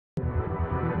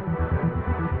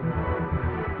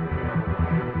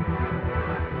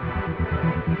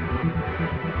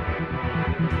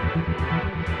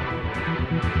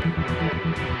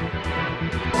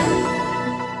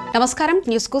నమస్కారం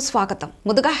న్యూస్ కు స్వాగతం.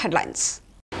 ముందుగా హెడ్లైన్స్.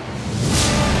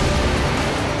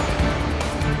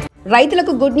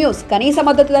 రైతులకు గుడ్ న్యూస్, కనీస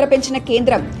మద్దతు ధర పెంచిన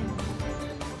కేంద్రం.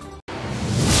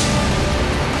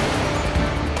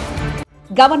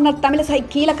 గవర్నర్ తమిళసై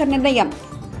కీలక నిర్ణయం.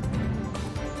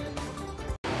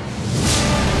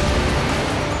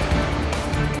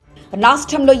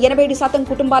 రాష్ట్రంలో 87%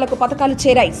 కుటుంబాలకు పథకాలు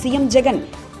చేరాయి, సీఎం జగన్.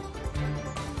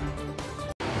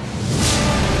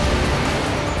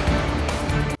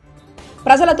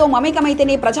 ప్రజలతో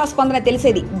మమేకమైతేనే ప్రజాస్పందన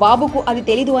తెలిసేది, బాబుకు అది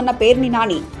తెలీదు అన్న పేర్ని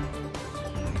నాని.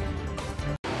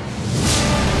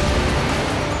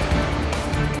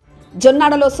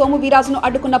 జొన్నాడలో సోము వీరాజును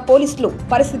అడ్డుకున్న పోలీసులు,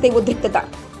 పరిస్థితి ఉద్రిక్తత.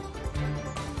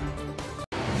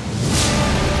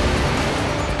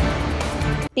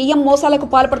 టీఎం మోసాలకు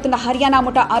పాల్పడుతున్న హర్యానా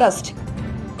ముఠా అరెస్ట్.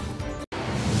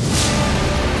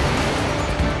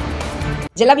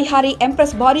 జలవిహారీ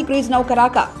ఎంప్రెస్ భారీ క్రూయిజ్ నౌక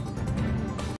రాక.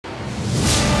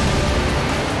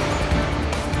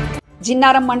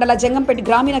 జిన్నారం మండల జంగంపేట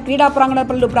గ్రామీణ క్రీడా ప్రాంగణ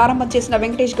పనులు ప్రారంభం చేసిన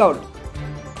వెంకటేష్ గౌడ్.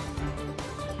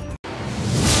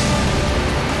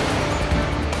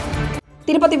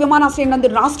 తిరుపతి విమానాశ్రయం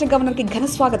నందు రాష్ట్ర గవర్నర్ కి ఘన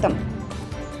స్వాగతం.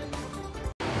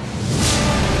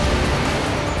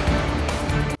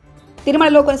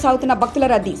 తిరుమలలో కొనసాగుతున్న భక్తుల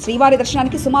రద్దీ, శ్రీవారి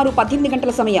దర్శనానికి సుమారు 18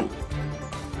 గంటల సమయం.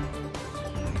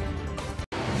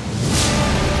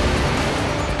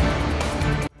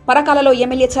 పరకాలలో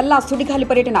ఎమ్మెల్యే చల్లా సుడిగాలి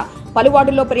పర్యటన,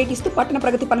 పలువార్డుల్లో పర్యటిస్తూ పట్టణ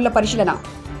ప్రగతి పనుల పరిశీలన.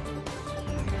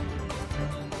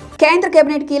 కేంద్ర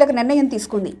కేబినెట్ కీలక నిర్ణయం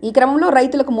తీసుకుంది. ఈ క్రమంలో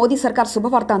రైతులకు మోదీ సర్కార్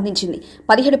శుభవార్త అందించింది.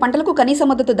 17 పంటలకు కనీస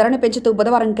మద్దతు ధరను పెంచుతూ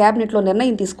బుధవారం కేబినెట్లో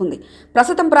నిర్ణయం తీసుకుంది.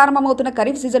 ప్రస్తుతం ప్రారంభమవుతున్న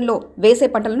ఖరీఫ్ సీజన్లో వేసే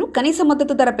పంటలను కనీస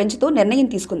మద్దతు ధర పెంచుతూ నిర్ణయం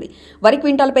తీసుకుంది. వరి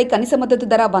క్వింటాల్పై కనీస మద్దతు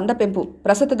ధర 100 పెంపు,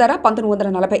 ప్రస్తుత ధర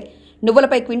 1940.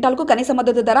 నువ్వులపై క్వింటాల్కు కనీస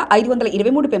మద్దతు ధర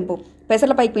 523 పెంపు,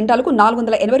 పెసరలపై క్వింటాల్కు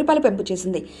 480 రూపాయలు పెంపు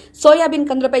చేసింది. సోయాబీన్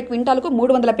కందులపై క్వింటాల్కు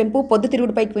 300 పెంపు,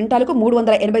 పొద్దుతిరుగుడుపై క్వింటాల్కు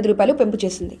 385 రూపాయలు పెంపు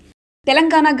చేసింది.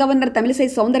 తెలంగాణ గవర్నర్ తమిళసై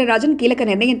సౌందరరాజన్ కీలక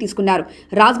నిర్ణయం తీసుకున్నారు.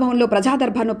 రాజ్భవన్లో ప్రజా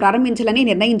దర్బార్ను ప్రారంభించాలని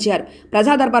నిర్ణయించారు.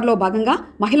 ప్రజా దర్బార్లో భాగంగా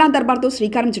మహిళా దర్బార్తో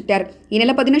శ్రీకారం చుట్టారు. ఈ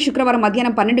నెల 10న శుక్రవారం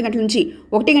మధ్యాహ్నం 12 గంటల నుంచి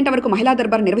 1 గంట వరకు మహిళా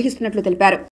దర్బార్ నిర్వహిస్తున్నట్లు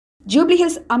తెలిపారు.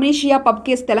 జూబ్లీహిల్స్ అమ్నేషియా పబ్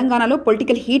కేసు తెలంగాణలో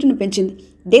పొలిటికల్ హీట్ను పెంచింది.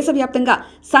 దేశవ్యాప్తంగా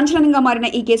సంచలనంగా మారిన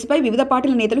ఈ కేసుపై వివిధ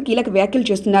పార్టీల నేతలు కీలక వ్యాఖ్యలు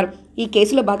చేస్తున్నారు. ఈ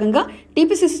కేసులో భాగంగా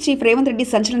టీపీసీసీ చీఫ్ రేవంత్ రెడ్డి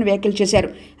సంచలన వ్యాఖ్యలు చేశారు.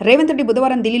 రేవంత్ రెడ్డి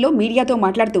బుధవారం ఢిల్లీలో మీడియాతో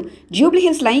మాట్లాడుతూ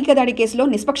జూబ్లీహిల్స్ లైంగిక దాడి కేసులో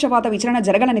నిష్పక్షపాత విచారణ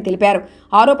జరగాలని తెలిపారు.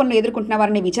 ఆరోపణలు ఎదుర్కొంటున్న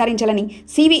వారిని విచారించాలని,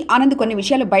 సివి ఆనంద్ కొన్ని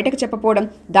విషయాలు బయటకు చెప్పకపోవడం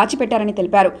దాచిపెట్టారని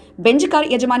తెలిపారు. బెంజ్ కార్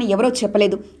యజమాని ఎవరో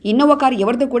చెప్పలేదు, ఇన్నోవా కారు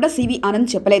ఎవరిదో కూడా సివి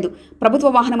ఆనంద్ చెప్పలేదు.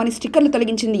 ప్రభుత్వ వాహనమని స్టిక్కర్లు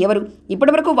తొలగించింది ఎవరు,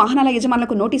 ఇప్పటివరకు వాహనాల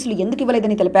యజమానులకు నోటీసులు ఎందుకు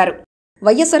ఇవ్వలేదని తెలిపారు.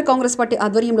 వైఎస్ఆర్ కాంగ్రెస్ పార్టీ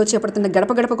ఆధ్వర్యంలో చేపడుతున్న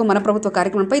గడప గడపకు మన ప్రభుత్వ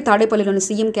కార్యక్రమంపై తాడేపల్లిలోని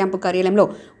సీఎం క్యాంపు కార్యాలయంలో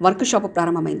వర్క్ షాప్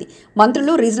ప్రారంభమైంది.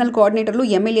 మంత్రులు, రీజనల్ కోఆర్డినేటర్లు,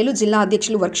 ఎమ్మెల్యేలు, జిల్లా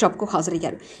అధ్యక్షులు వర్క్ షాప్కు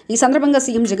హాజరయ్యారు. ఈ సందర్భంగా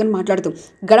సీఎం జగన్ మాట్లాడుతూ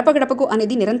గడప గడపకు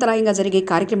అనేది నిరంతరాయంగా జరిగే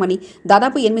కార్యక్రమని,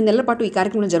 దాదాపు 8 నెలల పాటు ఈ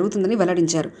కార్యక్రమం జరుగుతుందని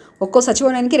వెల్లడించారు. ఒక్కో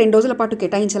సచివాలయానికి 2 రోజుల పాటు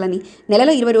కేటాయించాలని,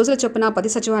 నెలలో 20 రోజుల చొప్పున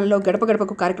 10 సచివాలయాల్లో గడప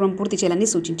గడపకు కార్యక్రమం పూర్తి చేయాలని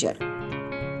సూచించారు.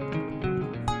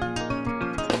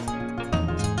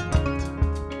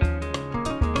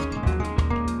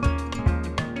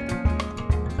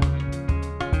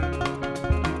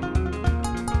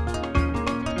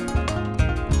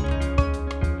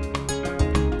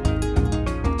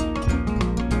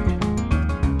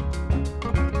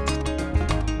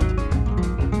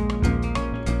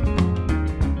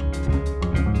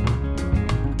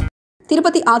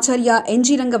 తిరుపతి ఆచార్య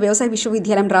ఎన్జీ రంగ వ్యవసాయ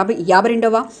విశ్వవిద్యాలయం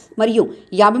 52వ మరియు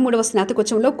 53వ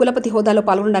స్నాతకోత్సవంలో కులపతి హోదాలో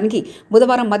పాల్గొనడానికి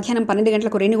బుధవారం మధ్యాహ్నం 12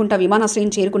 గంటలకు రేణిగుంట విమానాశ్రయం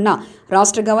చేరుకున్న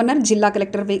రాష్ట్ర గవర్నర్, జిల్లా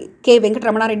కలెక్టర్ కె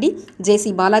వెంకటరమణారెడ్డి,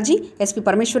 జేసీ Balaji, SP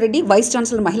Parameswara Reddy, vice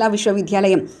chancellor మహిళా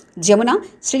విశ్వవిద్యాలయం జమున,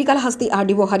 శ్రీకాళహస్తి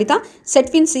ఆర్డీఓ హరిత,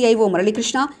 సెట్ఫిన్ CIO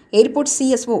Muralikrishna, airport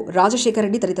CSO Rajasekhar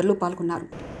Reddy తదితరులు పాల్గొన్నారు.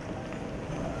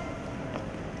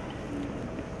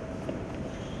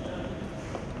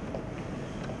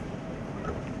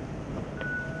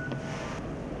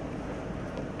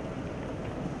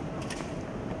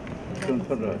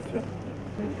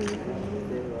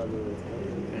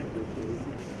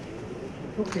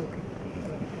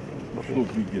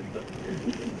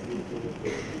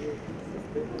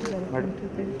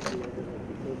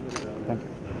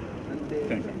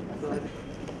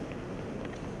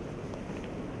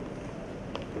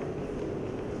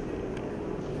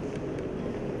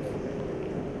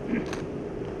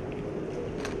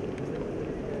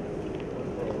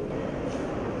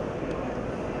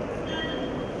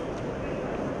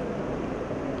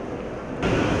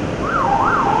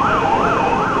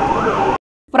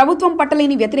 ప్రభుత్వం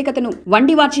పట్టలేని వ్యతిరేకతను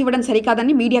వండివార్చి ఇవ్వడం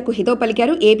సరికాదని మీడియాకు హితవు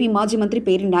పలికారు ఏపీ మాజీ మంత్రి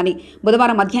పేర్ని నాని.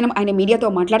 బుధవారం మధ్యాహ్నం ఆయన మీడియాతో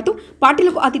మాట్లాడుతూ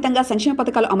పార్టీలకు అతీతంగా సంక్షేమ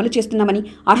పథకాలు అమలు చేస్తున్నామని,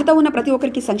 అర్హత ఉన్న ప్రతి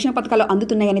ఒక్కరికి సంక్షేమ పథకాలు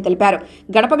అందుతున్నాయని తెలిపారు.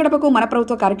 గడప గడపకు మన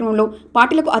ప్రభుత్వ కార్యక్రమంలో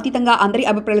పార్టీలకు అతీతంగా అందరి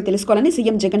అభిప్రాయాలు తెలుసుకోవాలని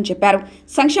సీఎం జగన్ చెప్పారు.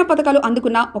 సంక్షేమ పథకాలు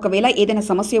అందుకున్నా ఒకవేళ ఏదైనా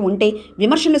సమస్య ఉంటే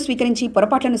విమర్శలు స్వీకరించి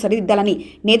పొరపాట్లను సరిదిద్దాలని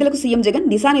నేతలకు సీఎం జగన్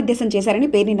దిశానిర్దేశం చేశారని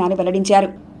పేర్ని నాని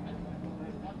వెల్లడించారు.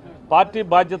 పార్టీ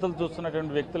బాధ్యతలు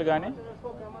చూస్తున్నటువంటి వ్యక్తులు కానీ,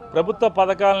 ప్రభుత్వ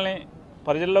పథకాలని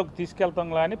ప్రజల్లోకి తీసుకెళ్తాం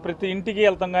కానీ, ప్రతి ఇంటికి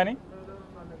వెళ్తాం కానీ,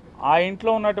 ఆ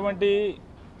ఇంట్లో ఉన్నటువంటి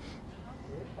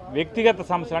వ్యక్తిగత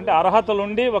సమస్యలు అంటే అర్హతలు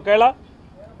ఉండి ఒకవేళ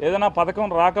ఏదైనా పథకం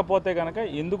రాకపోతే కనుక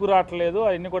ఎందుకు రావట్లేదు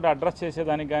అవన్నీ కూడా అడ్రస్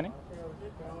చేసేదానికి కానీ,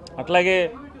 అట్లాగే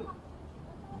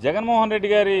జగన్మోహన్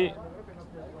రెడ్డి గారి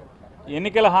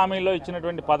ఎన్నికల హామీలో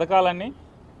ఇచ్చినటువంటి పథకాలన్నీ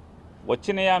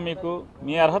వచ్చినాయా, మీకు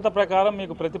మీ అర్హత ప్రకారం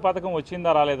మీకు ప్రతి పథకం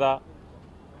వచ్చిందా రాలేదా,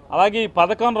 అలాగే ఈ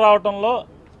పథకం రావటంలో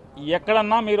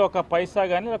ఎక్కడన్నా మీరు ఒక పైసా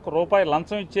కానీ ఒక రూపాయి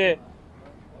లంచం ఇచ్చే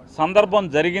సందర్భం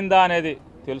జరిగిందా అనేది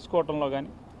తెలుసుకోవటంలో కానీ,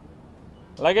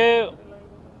 అలాగే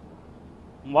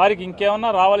వారికి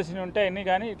ఇంకేమన్నా రావాల్సినవి ఉంటే అన్నీ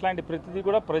కానీ ఇట్లాంటి ప్రతిదీ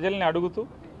కూడా ప్రజల్ని అడుగుతూ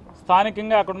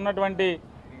స్థానికంగా అక్కడ ఉన్నటువంటి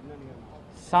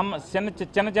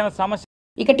చిన్న సమస్య.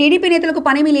 ఇక టీడీపీ నేతలకు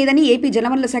పనేమీ లేదని ఏపీ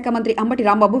జలవనరుల శాఖ మంత్రి అంబటి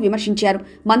రాంబాబు విమర్శించారు.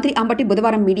 మంత్రి అంబటి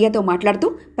బుధవారం మీడియాతో మాట్లాడుతూ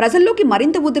ప్రజల్లోకి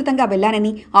మరింత ఉధృతంగా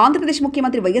వెళ్లానని ఆంధ్రప్రదేశ్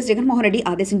ముఖ్యమంత్రి వైఎస్ జగన్మోహన్ రెడ్డి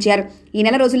ఆదేశించారు. ఈ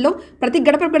నెల రోజుల్లో ప్రతి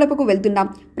గడప గడపకు వెళ్తున్నాం,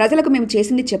 ప్రజలకు మేము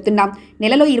చేసింది చెప్తున్నాం,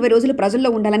 నెలలో 20 రోజులు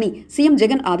ప్రజల్లో ఉండాలని సీఎం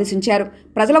జగన్ ఆదేశించారు.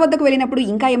 ప్రజల వద్దకు వెళ్లినప్పుడు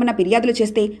ఇంకా ఏమైనా ఫిర్యాదులు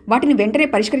చేస్తే వాటిని వెంటనే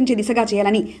పరిష్కరించే దిశగా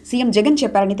చేయాలని సీఎం జగన్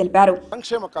చెప్పారని తెలిపారు.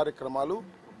 సంక్షేమ కార్యక్రమాలు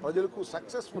ప్రజలకు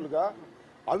సక్సెస్ఫుల్గా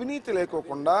అవినీతి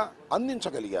లేకోకుండా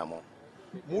అందించగలిగాము.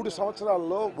 3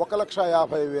 సంవత్సరాల్లో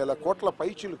 1,50,000 కోట్ల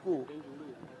పైచిలకు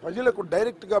ప్రజలకు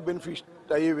డైరెక్ట్గా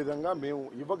బెనిఫిట్ అయ్యే విధంగా మేము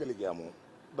ఇవ్వగలిగాము.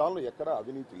 దానిలో ఎక్కడా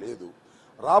అవినీతి లేదు.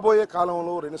 రాబోయే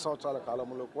కాలంలో 2 సంవత్సరాల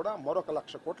కాలంలో కూడా మరొక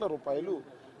 1,00,000 కోట్ల రూపాయలు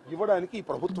ఇవ్వడానికి ఈ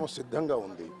ప్రభుత్వం సిద్ధంగా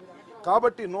ఉంది.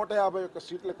 కాబట్టి 151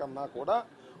 సీట్ల కన్నా కూడా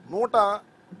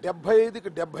 175కి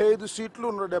 75 సీట్లు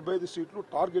 175 సీట్లు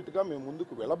టార్గెట్గా మేము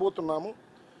ముందుకు వెళ్ళబోతున్నాము.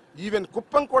 ఈవెన్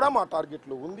కుప్పం కూడా మా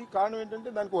టార్గెట్లో ఉంది. కారణం ఏంటంటే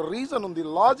దానికి ఒక రీజన్ ఉంది,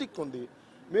 లాజిక్ ఉంది.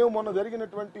 మేము మొన్న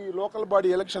జరిగినటువంటి లోకల్ బాడీ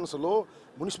ఎలక్షన్స్లో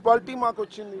మున్సిపాలిటీ మాకు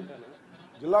వచ్చింది,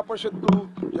 జిల్లా పరిషత్తు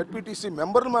జడ్పీటీసీ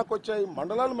మెంబర్లు మాకు వచ్చాయి,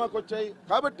 మండలాలు మాకు వచ్చాయి.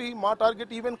 కాబట్టి మా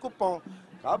టార్గెట్ ఈవెన్ కుప్పం.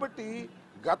 కాబట్టి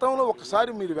గతంలో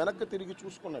ఒకసారి మీరు వెనక్కి తిరిగి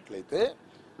చూసుకున్నట్లయితే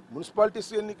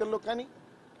మున్సిపాలిటీస్ ఎన్నికల్లో కానీ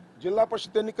జిల్లా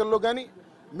పరిషత్ ఎన్నికల్లో కానీ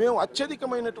మేము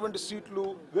అత్యధికమైనటువంటి సీట్లు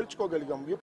గెలుచుకోగలిగాం.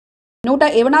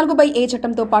 174A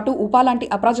చట్టంతో పాటు ఉపా లాంటి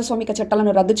అప్రజాస్వామిక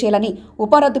చట్టాలను రద్దు చేయాలని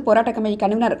ఉపా రద్దు పోరాట కమిటీ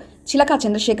కన్వీనర్ చిలకా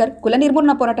చంద్రశేఖర్, కుల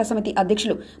నిర్మూలన పోరాట సమితి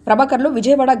అధ్యక్షులు ప్రభాకర్లు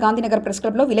విజయవాడ గాంధీనగర్ ప్రెస్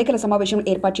క్లబ్లో విలేకరుల సమావేశం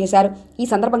ఏర్పాటు చేశారు. ఈ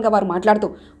సందర్భంగా వారు మాట్లాడుతూ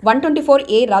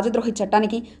 124A రాజద్రోహి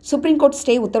చట్టానికి సుప్రీంకోర్టు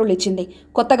స్టే ఉత్తర్వులు ఇచ్చింది.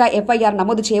 కొత్తగా FIR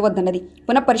నమోదు చేయవద్దన్నది.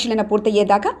 పునఃపరిశీలన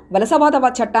పూర్తయ్యేదాకా వలసవాద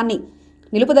చట్టాన్ని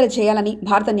నిలుపుదల చేయాలని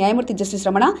భారత న్యాయమూర్తి justice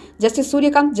Ramana, justice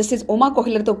Surya Kant, justice Uma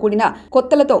కోహిలతో కూడిన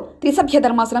కొత్తలతో త్రిసభ్య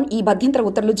ధర్మాసనం ఈ మధ్యంతర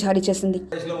ఉత్తర్వులు జారీ చేసింది.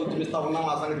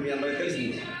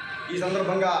 ఈ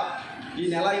సందర్భంగా ఈ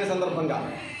నెల అయిన సందర్భంగా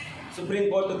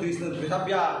సుప్రీంకోర్టు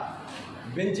త్రిసభ్య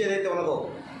బెంచ్ ఏదైతే ఉన్నదో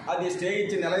అది స్టే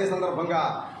ఇచ్చి నెల అయిన సందర్భంగా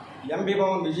ఎంబీ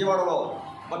భవన్ విజయవాడలో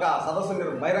ఒక సదస్సు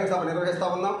బహిరంగ సభ నిర్వహిస్తూ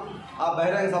ఉన్నాం. ఆ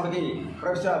బహిరంగ సభకి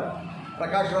ప్రొఫెసర్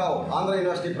ప్రకాష్ రావు, ఆంధ్ర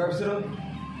యూనివర్సిటీ ప్రొఫెసరు,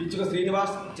 పిచ్చుక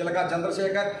శ్రీనివాస్, చిలకా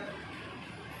చంద్రశేఖర్,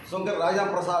 శంకర్ రాజాం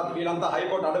ప్రసాద్ వీళ్ళంతా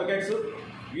హైకోర్టు అడ్వకేట్స్.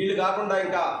 వీళ్ళు కాకుండా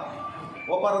ఇంకా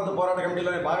ఉపా రద్దు పోరాట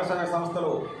కమిటీలోని భాగస్వామ్య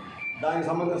సంస్థలు దానికి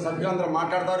సంబంధించిన సభ్యులందరూ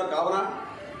మాట్లాడతారు. కావున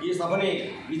ఈ సభని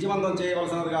విజయవంతం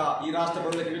చేయవలసినదిగా ఈ రాష్ట్ర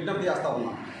ప్రజలకు విజ్ఞప్తి చేస్తూ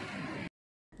ఉన్నాం.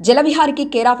 జలవిహారికి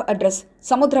కేర్ ఆఫ్ అడ్రస్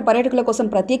సముద్ర పర్యాటకుల కోసం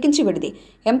ప్రత్యేకించి విడిది.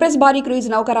 ఎంప్రెస్ భారీ క్రూయిజ్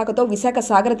నౌకరాకతో విశాఖ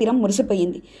సాగర తీరం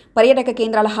మురిసిపోయింది. పర్యాటక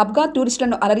కేంద్రాల హబ్గా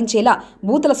టూరిస్టులను అలరించేలా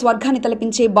భూతల స్వర్గాన్ని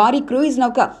తలపించే భారీ క్రూయిజ్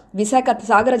నౌక విశాఖ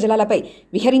సాగర జలాలపై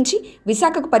విహరించి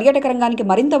విశాఖకు పర్యాటక రంగానికి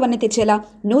మరింత వన్నె తెచ్చేలా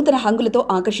నూతన హంగులతో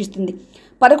ఆకర్షిస్తుంది.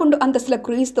 11 అంతస్తుల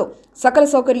క్రూయిజ్తో సకల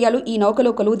సౌకర్యాలు ఈ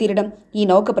నౌకలో కొలువు తీరడం ఈ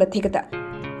నౌక ప్రత్యేకత.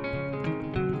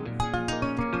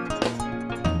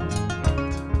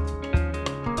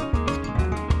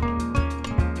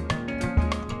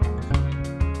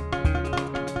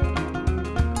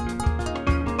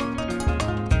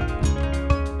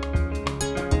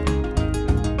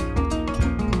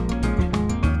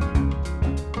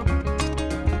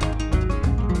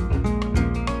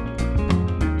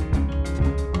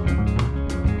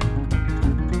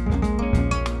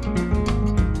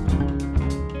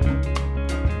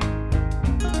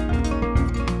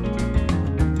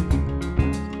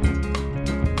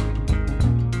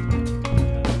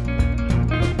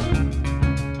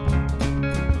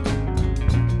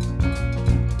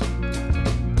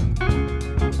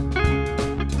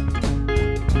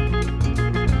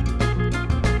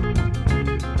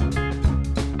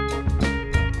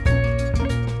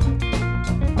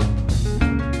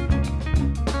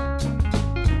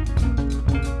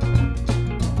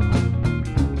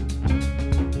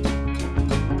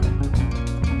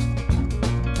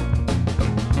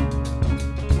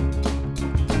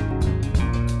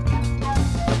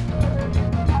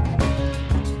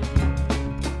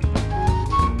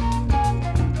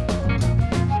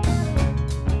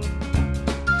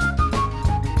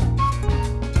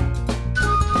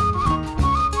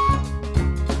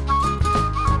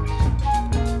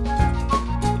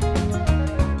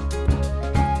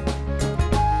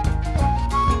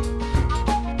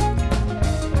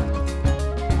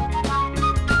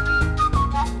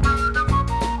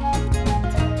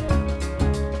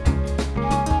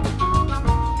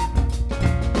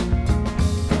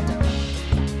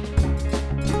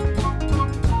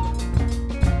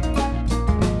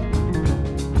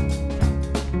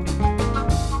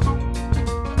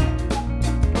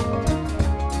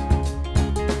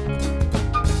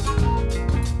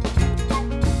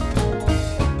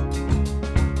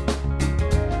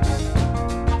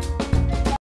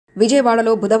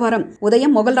 విజయవాడలో బుధవారం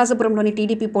ఉదయం మొగల్రాజపురంలోని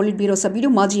టీడీపీ పోలిట్ బ్యూరో సభ్యుడు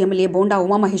మాజీ ఎమ్మెల్యే బోండా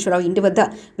ఉమామహేశ్వరరావు ఇంటి వద్ద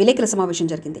విలేకరుల సమావేశం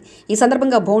జరిగింది. ఈ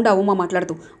సందర్భంగా బోండా ఉమా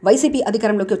మాట్లాడుతూ వైసీపీ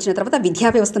అధికారంలోకి వచ్చిన తర్వాత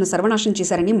విద్యా వ్యవస్థను సర్వనాశనం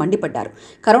చేశారని మండిపడ్డారు.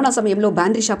 కరోనా సమయంలో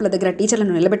బ్యాండ్రీ షాపుల దగ్గర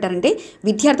టీచర్లను నిలబెట్టారంటే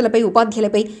విద్యార్థులపై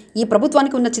ఉపాధ్యాయులపై ఈ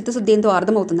ప్రభుత్వానికి ఉన్న చిత్తశుద్ధి ఏందో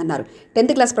అర్థమవుతుందన్నారు.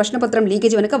 10th క్లాస్ ప్రశ్నపత్రం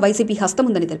లీకేజీ వెనుక వైసీపీ హస్తం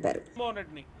ఉందని తెలిపారు.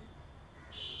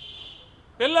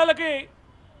 పిల్లలకి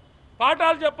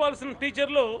పాఠాలు చెప్పాల్సిన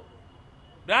టీచర్లు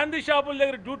బ్రాందీ షాపుల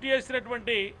దగ్గర డ్యూటీ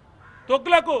చేసినటువంటి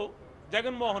తొగ్గులకు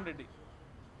జగన్మోహన్ రెడ్డి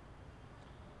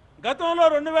గతంలో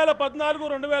 2014,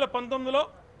 2019లో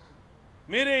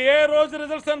మీరు ఏ రోజు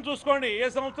రిజల్ట్స్ అని చూసుకోండి, ఏ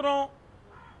సంవత్సరం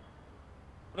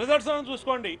రిజల్ట్స్ అని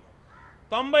చూసుకోండి,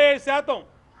 95%,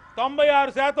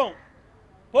 96%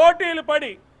 పోటీలు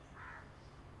పడి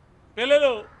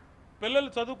పిల్లలు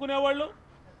చదువుకునేవాళ్ళు,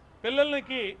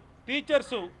 పిల్లలకి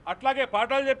టీచర్సు అట్లాగే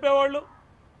పాఠాలు చెప్పేవాళ్ళు,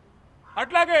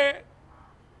 అట్లాగే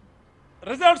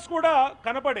రిజల్ట్స్ కూడా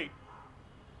కనపడి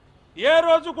ఏ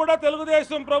రోజు కూడా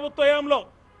తెలుగుదేశం ప్రభుత్వంలో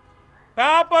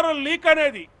పేపర్ లీక్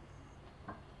అనేది,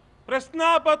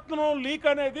 ప్రశ్నాపత్రం లీక్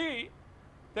అనేది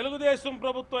తెలుగుదేశం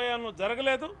ప్రభుత్వంలో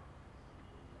జరగలేదు.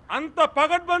 అంత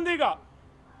పగడ్బందీగా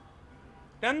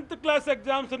 10th క్లాస్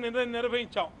ఎగ్జామ్స్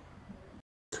నిర్వహించాం.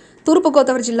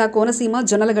 తూర్పుగోదావరి జిల్లా కోనసీమ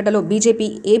జొన్నలగడ్డలో బీజేపీ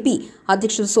ఏపీ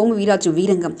అధ్యక్షుడు సోము వీరాజు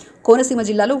వీరంగం. కోనసీమ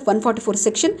జిల్లాలో 144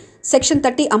 సెక్షన్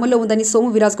 30 అమల్లో ఉందని సోము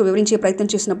వీరాజుకు వివరించే ప్రయత్నం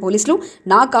చేసిన పోలీసులు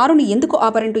నా కారుని ఎందుకు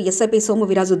ఆపారంటూ ఎస్ఐపై సోము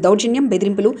వీరాజు దౌర్జన్యం,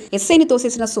 బెదిరింపులు, ఎస్ఐని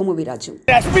తోసేసిన సోము వీరాజు.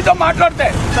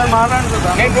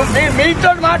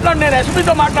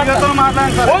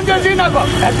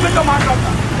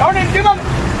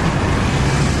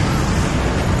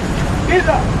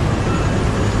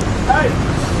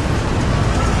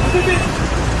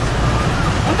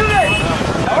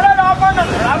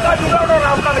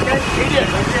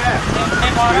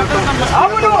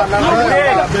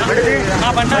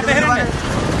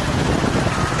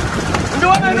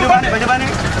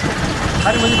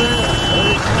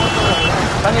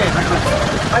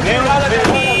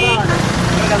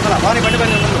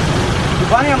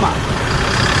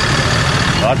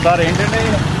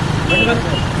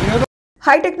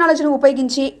 హై టెక్నాలజీని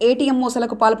ఉపయోగించి ఏటీఎం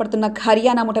మోసాలకు పాల్పడుతున్న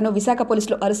హర్యానా ముఠను విశాఖ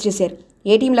పోలీసులు అరెస్ట్ చేశారు.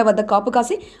 ఏటీఎంల వద్ద కాపు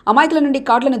కాసి అమాయకుల నుండి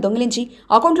కార్డులను దొంగిలించి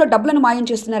అకౌంట్లో డబ్బులను మాయం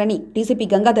చేస్తున్నారని డీసీపీ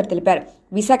గంగాధర్ తెలిపారు.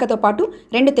 విశాఖతో పాటు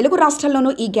 2 తెలుగు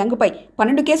రాష్ట్రాల్లోనూ ఈ గ్యాంగుపై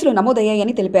 12 కేసులు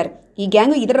నమోదయ్యాయని తెలిపారు. ఈ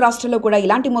గ్యాంగు ఇతర రాష్ట్రాల్లో కూడా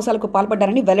ఇలాంటి మోసాలకు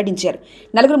పాల్పడ్డారని వెల్లడించారు.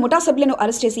 4 ముఠా సభ్యులను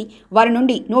అరెస్ట్ చేసి వారి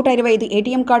నుండి 125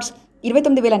 ఏటీఎం కార్డ్స్,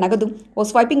 29,000 నగదు, ఓ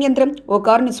స్వైపింగ్ యంత్రం, ఓ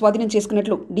కారును స్వాధీనం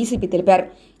చేసుకున్నట్లు డీసీపీ తెలిపారు.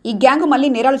 ఈ గ్యాంగు మళ్లీ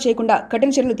నేరాలు చేయకుండా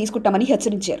కఠిన చర్యలు తీసుకుంటామని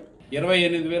హెచ్చరించారు.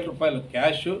 28,000 రూపాయలు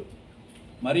క్యాష్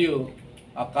మరియు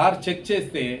ఆ కార్ చెక్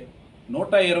చేస్తే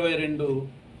 122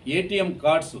 ఏటీఎం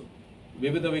కార్డ్స్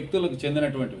వివిధ వ్యక్తులకు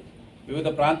చెందినటువంటివి, వివిధ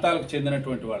ప్రాంతాలకు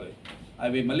చెందినటువంటి వాళ్ళవి.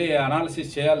 అవి మళ్ళీ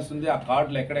అనాలిసిస్ చేయాల్సి ఉంది, ఆ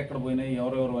కార్డులు ఎక్కడెక్కడ పోయినాయి,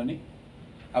 ఎవరెవరు అని.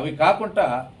 అవి కాకుండా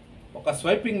ఒక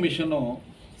స్వైపింగ్ మిషన్ను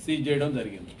సీజ్ చేయడం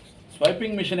జరిగింది.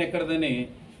 స్వైపింగ్ మిషన్ ఎక్కడదని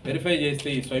వెరిఫై చేస్తే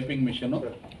ఈ స్వైపింగ్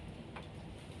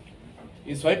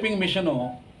మిషను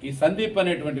ఈ సందీప్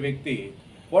అనేటువంటి వ్యక్తి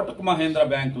కోటక్ మహేంద్ర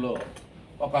బ్యాంకులో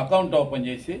ఒక అకౌంట్ ఓపెన్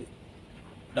చేసి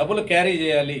డబ్బులు క్యారీ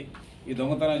చేయాలి, ఈ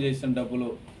దొంగతనం చేసిన డబ్బులు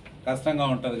కష్టంగా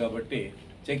ఉంటుంది కాబట్టి,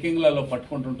 చెక్కింగ్లలో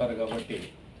పట్టుకుంటుంటారు కాబట్టి,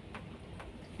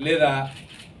 లేదా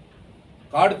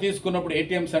కార్డు తీసుకున్నప్పుడు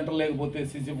ఏటీఎం సెంటర్ లేకపోతే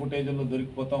సీసీ ఫుటేజ్లో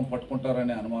దొరికిపోతాం,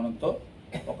 పట్టుకుంటారనే అనుమానంతో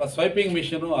ఒక స్వైపింగ్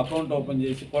మిషన్ అకౌంట్ ఓపెన్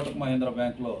చేసి కోటక్ మహేంద్ర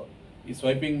బ్యాంకులో ఈ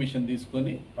స్వైపింగ్ మిషన్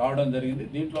తీసుకొని రావడం జరిగింది.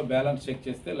 దీంట్లో బ్యాలెన్స్ చెక్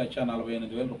చేస్తే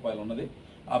 1,48,000 రూపాయలు ఉన్నది.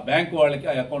 ఆ బ్యాంకు వాళ్ళకి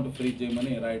ఆ అకౌంట్ ఫ్రీజ్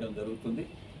చేయమని రాయడం జరుగుతుంది.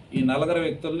 ఈ 4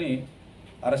 వ్యక్తుల్ని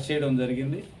అరెస్ట్ చేయడం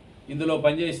జరిగింది. ఇందులో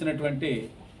పనిచేసినటువంటి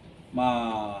మా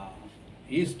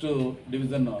east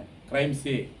division crime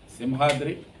C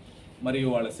Simhadri మరియు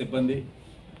వాళ్ళ సిబ్బంది,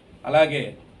 అలాగే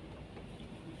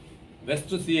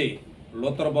వెస్ట్ సిఐ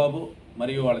లోతరబాబు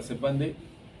మరియు వాళ్ళ సిబ్బంది,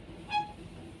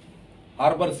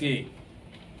 హార్బర్ సిఐ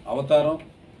అవతారం,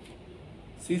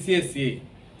 సిసిఎస్సి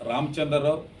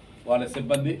రామచంద్రరావు వాళ్ళ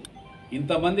సిబ్బంది,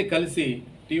 ఇంతమంది కలిసి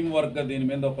టీం వర్క్గా దీని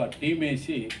మీద ఒక టీం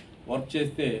వేసి వర్క్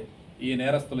చేస్తే ఈ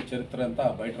నేరస్తుల చరిత్ర అంతా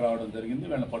బయట రావడం జరిగింది,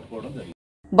 వీళ్ళని పట్టుకోవడం జరిగింది.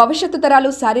 భవిష్యత్తు తరాలు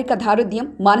శారీరక దారుఢ్యం,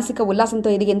 మానసిక ఉల్లాసంతో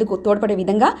ఎదిగేందుకు తోడ్పడే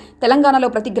విధంగా తెలంగాణలో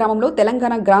ప్రతి గ్రామంలో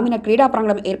తెలంగాణ గ్రామీణ క్రీడా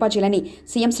ప్రాంగణం ఏర్పాటు చేయాలని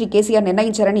సీఎం శ్రీ కేసీఆర్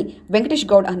నిర్ణయించారని వెంకటేష్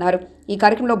గౌడ్ అన్నారు. ఈ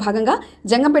కార్యక్రమంలో భాగంగా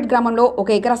జంగంపేట్ గ్రామంలో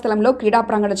 1 ఎకరా స్థలంలో క్రీడా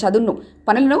ప్రాంగణ చదును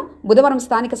పనులను బుధవారం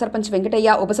స్థానిక సర్పంచ్ వెంకటయ్య,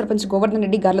 ఉప సర్పంచ్ గోవర్ధన్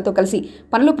రెడ్డి గార్లతో కలిసి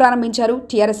పనులు ప్రారంభించారు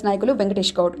టీఆర్ఎస్ నాయకులు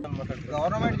వెంకటేష్ గౌడ్.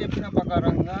 గవర్నమెంట్ చెప్పిన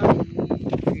ప్రకారంగా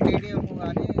ఈ స్టేడియం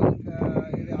కానీ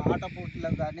ఇది ఆట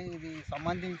పోటీలకు కానీ ఇది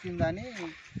సంబంధించిందని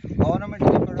గవర్నమెంట్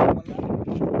చెప్పడం వల్ల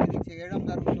ఇది చేయడం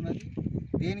జరుగుతున్నది.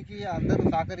 దీనికి అందరూ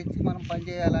సహకరించి మనం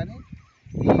పనిచేయాలని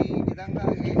ఈ విధంగా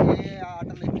ఏ ఏ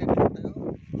ఆటలు ఎట్లా ఉంటాయో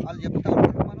వాళ్ళు చెప్తా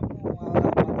ఉంటారు.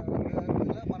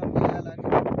 మనం చేయాలని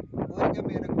కోరిక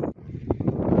మేరకు.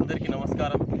 అందరికీ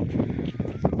నమస్కారం.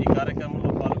 ఈ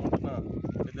కార్యక్రమంలో పాల్గొంటున్న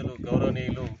పెద్దలు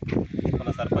గౌరవనీయులు మన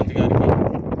సర్పంచ్ గారికి,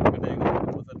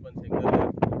 ఉప సర్పంచ్ శంకర్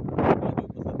గారికి, మాజీ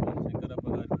ఉప సర్పంచ్ శంకరప్ప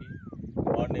గారికి,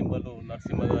 వార్డు మెంబర్లు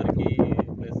నరసింహ గారికి,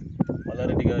 ప్లస్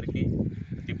మల్లారెడ్డి గారికి,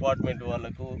 డిపార్ట్మెంట్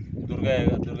వాళ్లకు, దుర్గా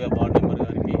వార్డు మెంబర్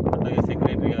గారికి, అట్లాగే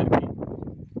సెక్రటరీ గారికి,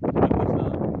 వచ్చిన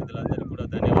పెద్దలందరికీ కూడా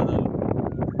ధన్యవాదాలు.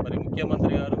 మరి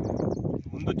ముఖ్యమంత్రి గారు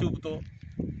ముందు చూపుతో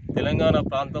తెలంగాణ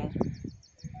ప్రాంతం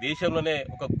దేశంలోనే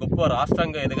ఒక గొప్ప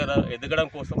రాష్ట్రంగా ఎదగడం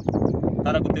కోసం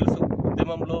తనకు తెలుసు,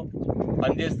 ఉద్యమంలో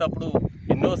పనిచేసేటప్పుడు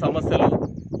ఎన్నో సమస్యలు,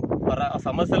 ఆ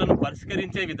సమస్యలను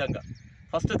పరిష్కరించే విధంగా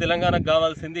ఫస్ట్ తెలంగాణకు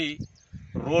కావాల్సింది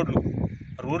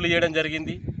రోడ్లు చేయడం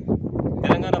జరిగింది.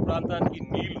 తెలంగాణ ప్రాంతానికి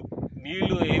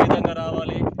నీళ్లు ఏ విధంగా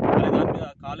రావాలి అనే దాని మీద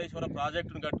కాళేశ్వరం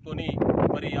ప్రాజెక్టును కట్టుకొని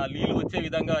మరి ఆ నీళ్లు వచ్చే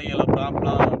విధంగా ఇలా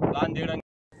ప్లాన్ చేయడం.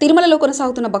 తిరుమలలో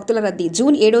కొనసాగుతున్న భక్తుల రద్దీ.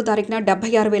 జూన్ 7వ తారీఖున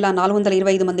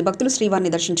 76,425 మంది భక్తులు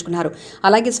శ్రీవారిని దర్శించుకున్నారు.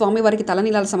 అలాగే స్వామివారికి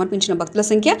తలనీలాలు సమర్పించిన భక్తుల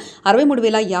సంఖ్య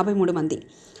 63,053 మంది.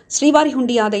 శ్రీవారి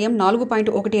హుండీ ఆదాయం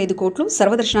 4.15 కోట్లు.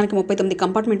 సర్వదర్శనానికి 39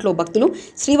 కంపార్ట్మెంట్లో భక్తులు.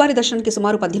 శ్రీవారి దర్శనానికి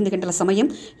సుమారు 18 గంటల సమయం.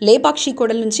 లేపాక్షి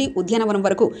కోడల నుంచి ఉద్యానవనం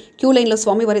వరకు క్యూ లైన్లో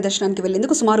స్వామివారి దర్శనానికి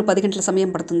వెళ్లేందుకు సుమారు 10 గంటల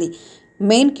సమయం పడుతుంది.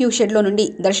 మెయిన్ క్యూ షెడ్లో నుండి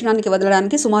దర్శనానికి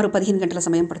వదలడానికి సుమారు 15 గంటల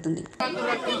సమయం పడుతుంది.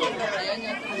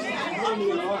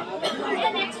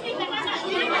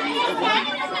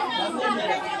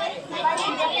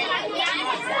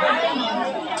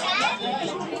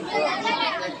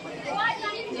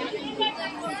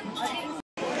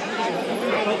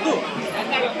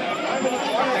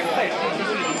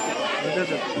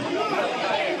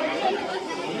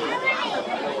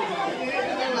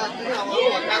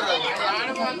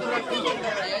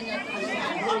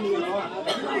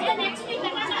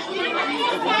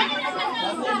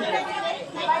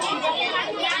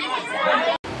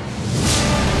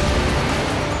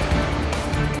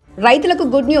 రైతులకు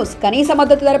గుడ్ న్యూస్. కనీస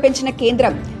మద్దతు ధర పెంచిన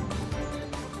కేంద్రం.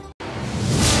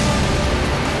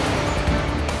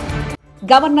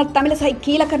 గవర్నర్ తమిళసై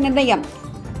కీలక నిర్ణయం.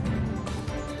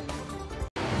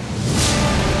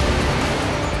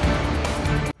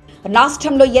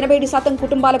 రాష్ట్రంలో 87%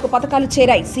 కుటుంబాలకు పథకాలు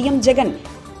చేరాయి. సీఎం జగన్.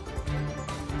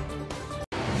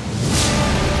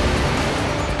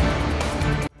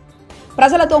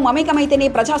 ప్రజలతో మమేకమైతేనే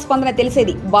ప్రజాస్పందన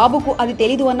తెలిసేది. బాబుకు అది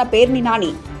తెలీదు అన్న పేర్ని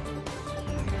నాని.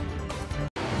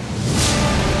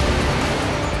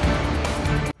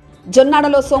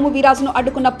 జొన్నాడలో సోము వీరాజును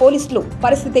అడ్డుకున్న పోలీసులు.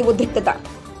 పరిస్థితి ఉద్రిక్తత.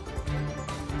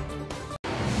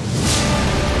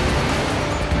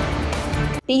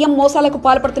 టీఎం మోసాలకు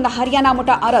పాల్పడుతున్న హర్యానా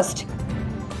ముఠా అరెస్ట్.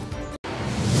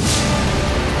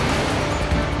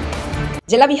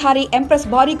 జలవిహారీ ఎంప్రెస్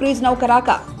భారీ క్రూయిజ్ నౌక రాక.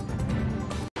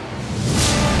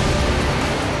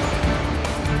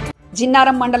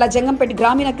 జిన్నారం మండల జంగంపేట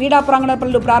గ్రామీణ క్రీడా ప్రాంగణ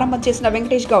పనులు ప్రారంభం చేసిన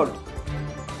వెంకటేష్ గౌడ్.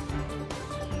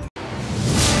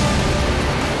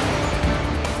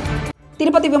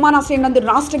 తిరుపతి విమానాశ్రయం నందు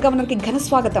రాష్ట్ర గవర్నర్కి ఘన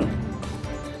స్వాగతం.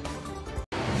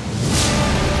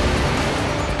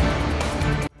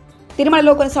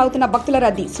 తిరుమలలో కొనసాగుతున్న భక్తుల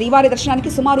రద్దీ. శ్రీవారి దర్శనానికి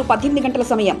సుమారు 18 గంటల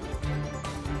సమయం.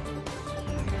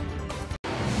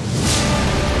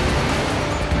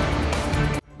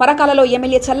 పరకాలలో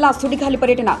ఎమ్మెల్యే చల్లా సుడిగాలి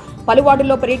పర్యటన.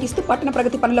 పలువార్డుల్లో పర్యటిస్తూ పట్టణ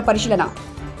ప్రగతి పనుల పరిశీలన.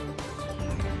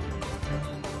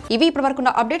 ఇవి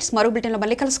ఇప్పటివరకున్న అప్డేట్స్. మరో బులెటిన్లో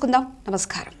మళ్ళీ కలుసుకుందాం.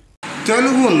 నమస్కారం.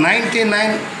 తెలుగు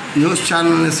 99 న్యూస్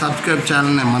ఛానల్ని సబ్స్క్రైబ్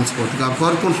చేయాలని మనస్ఫూర్తిగా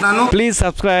కోరుకుంటున్నాను. Please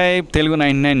subscribe Telugu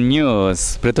 99 news.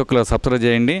 ప్రతి ఒక్కరు సబ్స్క్రైబ్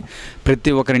చేయండి.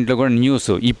 ప్రతి ఒక్కరింట్లో కూడా న్యూస్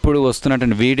ఇప్పుడు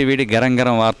వస్తున్నటువంటి వేడి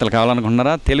గరం వార్తలు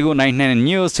కావాలనుకుంటున్నారా? తెలుగు 99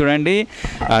 న్యూస్ చూడండి,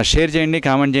 షేర్ చేయండి,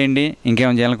 కామెంట్ చేయండి.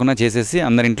 ఇంకేమైనా చేయాలనుకున్నా చేసేసి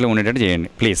అందరింట్లో ఉండేటట్టు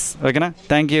చేయండి ప్లీజ్. ఓకేనా?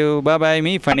 Thank you. Bye.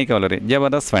 Me funny కవలరీ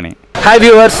Jabardasth funny. Hi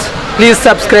viewers, please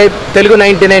subscribe Telugu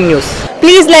 99 news.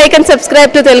 Please like and subscribe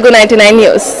to Telugu 99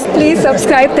 News. Please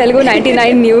subscribe Telugu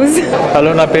 99 News.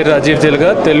 Hello, నా పేరు రాజీవ్ తెలుగా.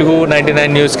 తెలుగు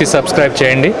 99 న్యూస్కి సబ్స్క్రైబ్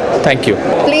చేయండి. Thank you.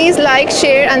 Please like,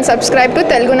 share and subscribe to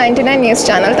Telugu 99 News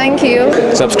channel. Thank you.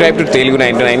 Subscribe to Telugu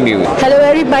 99 News. Hello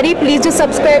everybody, please do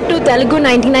subscribe to Telugu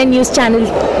 99 News channel.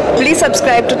 Please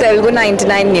subscribe to Telugu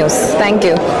 99 News. Thank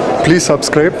you. Please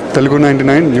subscribe Telugu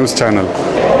 99 News channel.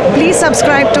 Please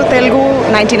subscribe to Telugu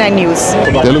 99 News.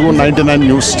 Telugu 99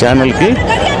 News channel ki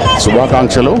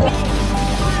శుభాకాంక్షలు.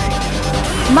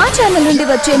 మా channel నుండి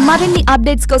వచ్చే మరిన్ని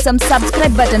updates కోసం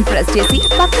subscribe button press చేసి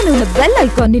పక్కన ఉన్న bell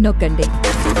icon ని నొక్కండి.